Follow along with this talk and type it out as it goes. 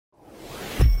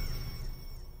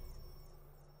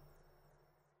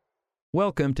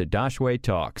Welcome to Daxue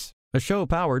Talks, a show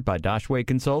powered by Daxue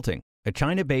Consulting, a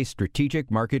China-based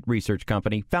strategic market research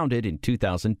company founded in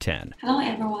 2010. Hello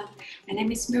everyone, my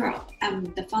name is Muriel. I'm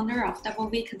the founder of Double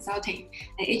V Consulting,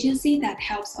 an agency that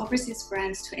helps overseas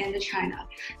brands to enter China,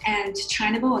 and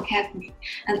Chinable Academy,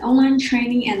 an online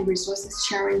training and resources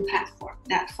sharing platform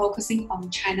that focusing on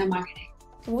China marketing.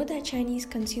 What are Chinese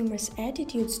consumers'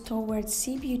 attitudes towards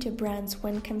C-beauty brands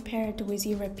when compared with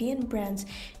European brands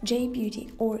J-beauty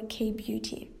or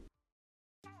K-beauty?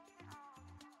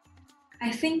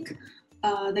 I think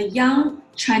the young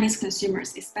Chinese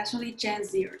consumers, especially Gen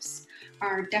Zers,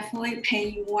 are definitely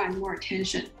paying more and more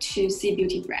attention to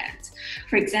C-beauty brands.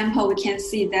 For example, we can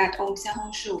see that on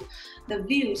Xiaohongshu, the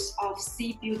views of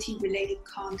C-beauty related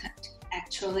content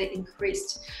actually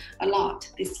increased a lot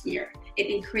this year. It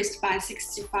increased by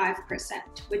 65%,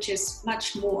 which is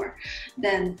much more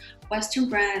than Western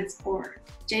brands or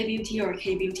J-beauty or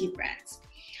K-beauty brands.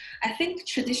 I think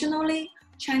traditionally,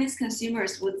 Chinese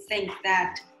consumers would think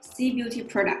that C-beauty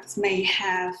products may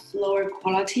have lower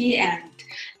quality and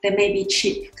they may be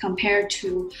cheap compared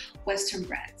to Western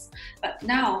brands. But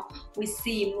now we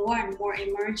see more and more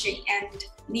emerging and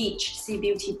niche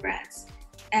C-beauty brands,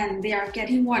 and they are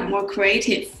getting more and more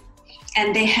creative,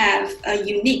 and they have a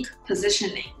unique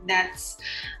positioning that's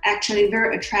actually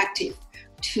very attractive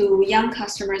to young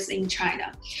customers in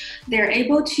China. They're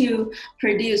able to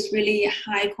produce really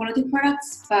high quality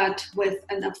products, but with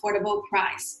an affordable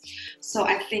price. So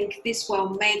I think this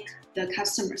will make the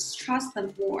customers trust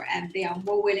them more, and they are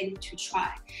more willing to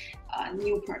try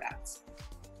new products.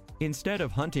 Instead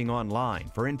of hunting online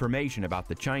for information about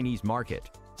the Chinese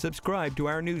market, subscribe to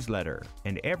our newsletter,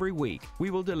 and every week we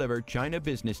will deliver China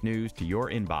business news to your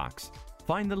inbox.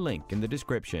 Find the link in the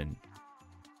description.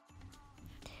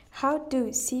 How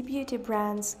do C-beauty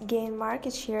brands gain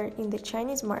market share in the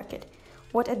Chinese market?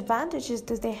 What advantages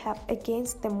do they have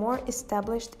against the more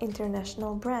established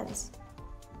international brands?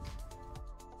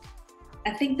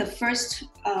 I think the first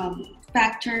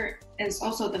factor is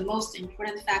also the most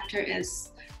important factor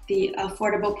is the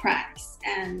affordable price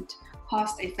and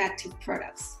cost-effective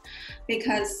products,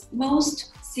 because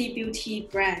most C-beauty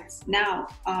brands now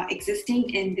existing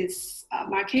in this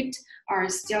market are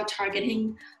still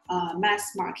targeting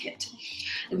mass market.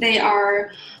 They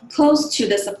are close to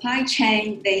the supply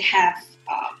chain. They have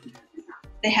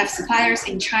suppliers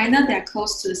in China. They're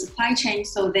close to the supply chain,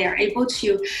 so they are able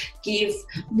to give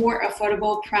more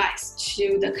affordable price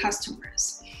to the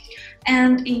customers.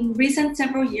 And in recent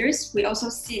several years, we also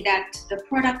see that the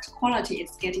product quality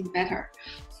is getting better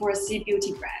for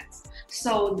C-beauty brands.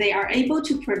 So they are able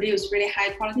to produce really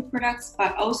high quality products,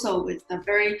 but also with a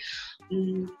very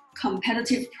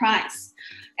competitive price.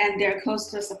 And they're close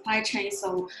to the supply chain,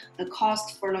 so the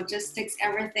cost for logistics,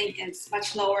 everything is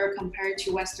much lower compared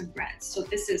to Western brands. So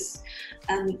this is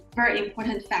a very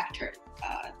important factor,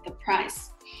 the price.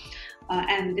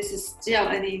 And this is still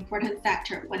an important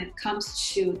factor when it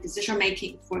comes to decision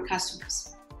making for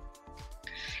customers.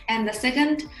 And the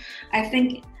second, I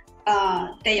think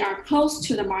they are close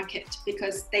to the market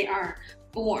because they are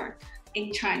born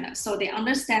in China, so they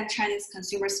understand Chinese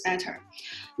consumers better.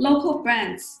 Local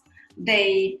brands,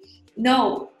 they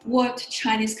know what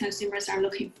Chinese consumers are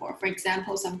looking for. For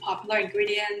example, some popular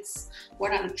ingredients,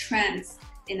 what are the trends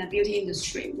in the beauty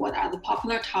industry, what are the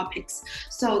popular topics.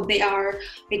 So they are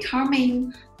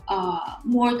becoming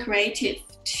more creative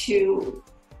to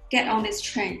get on these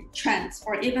trends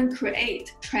or even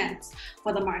create trends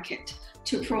for the market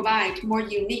to provide more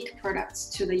unique products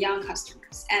to the young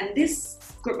customers. And this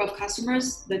group of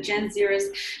customers, the Gen Zers,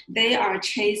 they are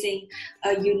chasing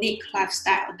a unique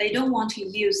lifestyle. They don't want to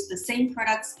use the same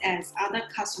products as other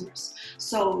customers.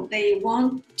 So they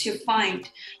want to find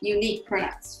unique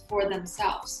products for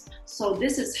themselves. So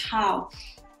this is how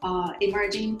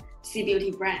emerging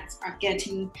C-beauty brands are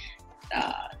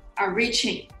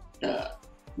reaching the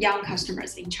young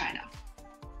customers in China.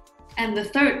 And a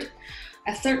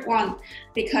third one,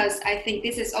 because I think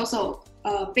this is also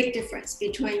a big difference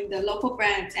between the local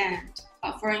brands and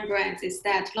foreign brands, is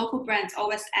that local brands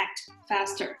always act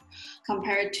faster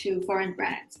compared to foreign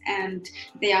brands, and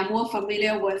they are more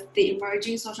familiar with the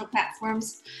emerging social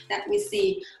platforms that we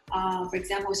see. For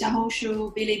example,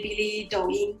 Xiaohongshu, Bilibili,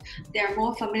 Douyin, they are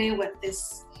more familiar with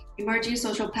this emerging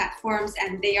social platforms,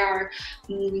 and they are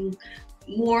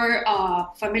more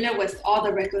familiar with all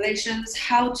the regulations,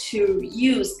 how to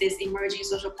use these emerging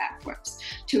social platforms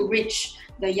to reach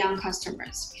the young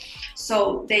customers.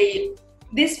 So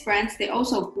these brands, they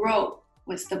also grow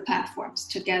with the platforms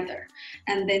together,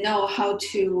 and they know how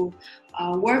to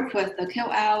work with the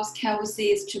KOLs,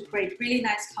 KOCs to create really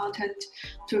nice content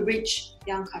to reach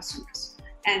young customers.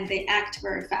 and they act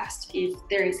very fast. If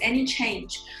there is any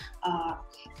change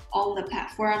on the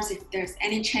platforms, if there's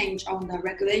any change on the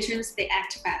regulations, they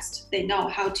act fast. They know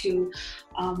how to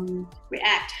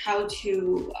react, how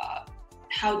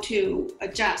to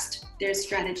adjust their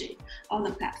strategy on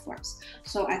the platforms.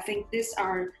 So I think these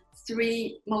are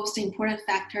three most important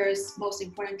factors, most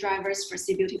important drivers for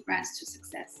C-beauty brands to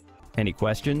success. Any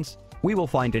questions? We will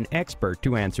find an expert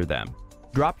to answer them.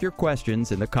 Drop your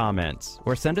questions in the comments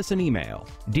or send us an email,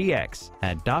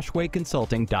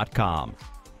 dx@dashwayconsulting.com.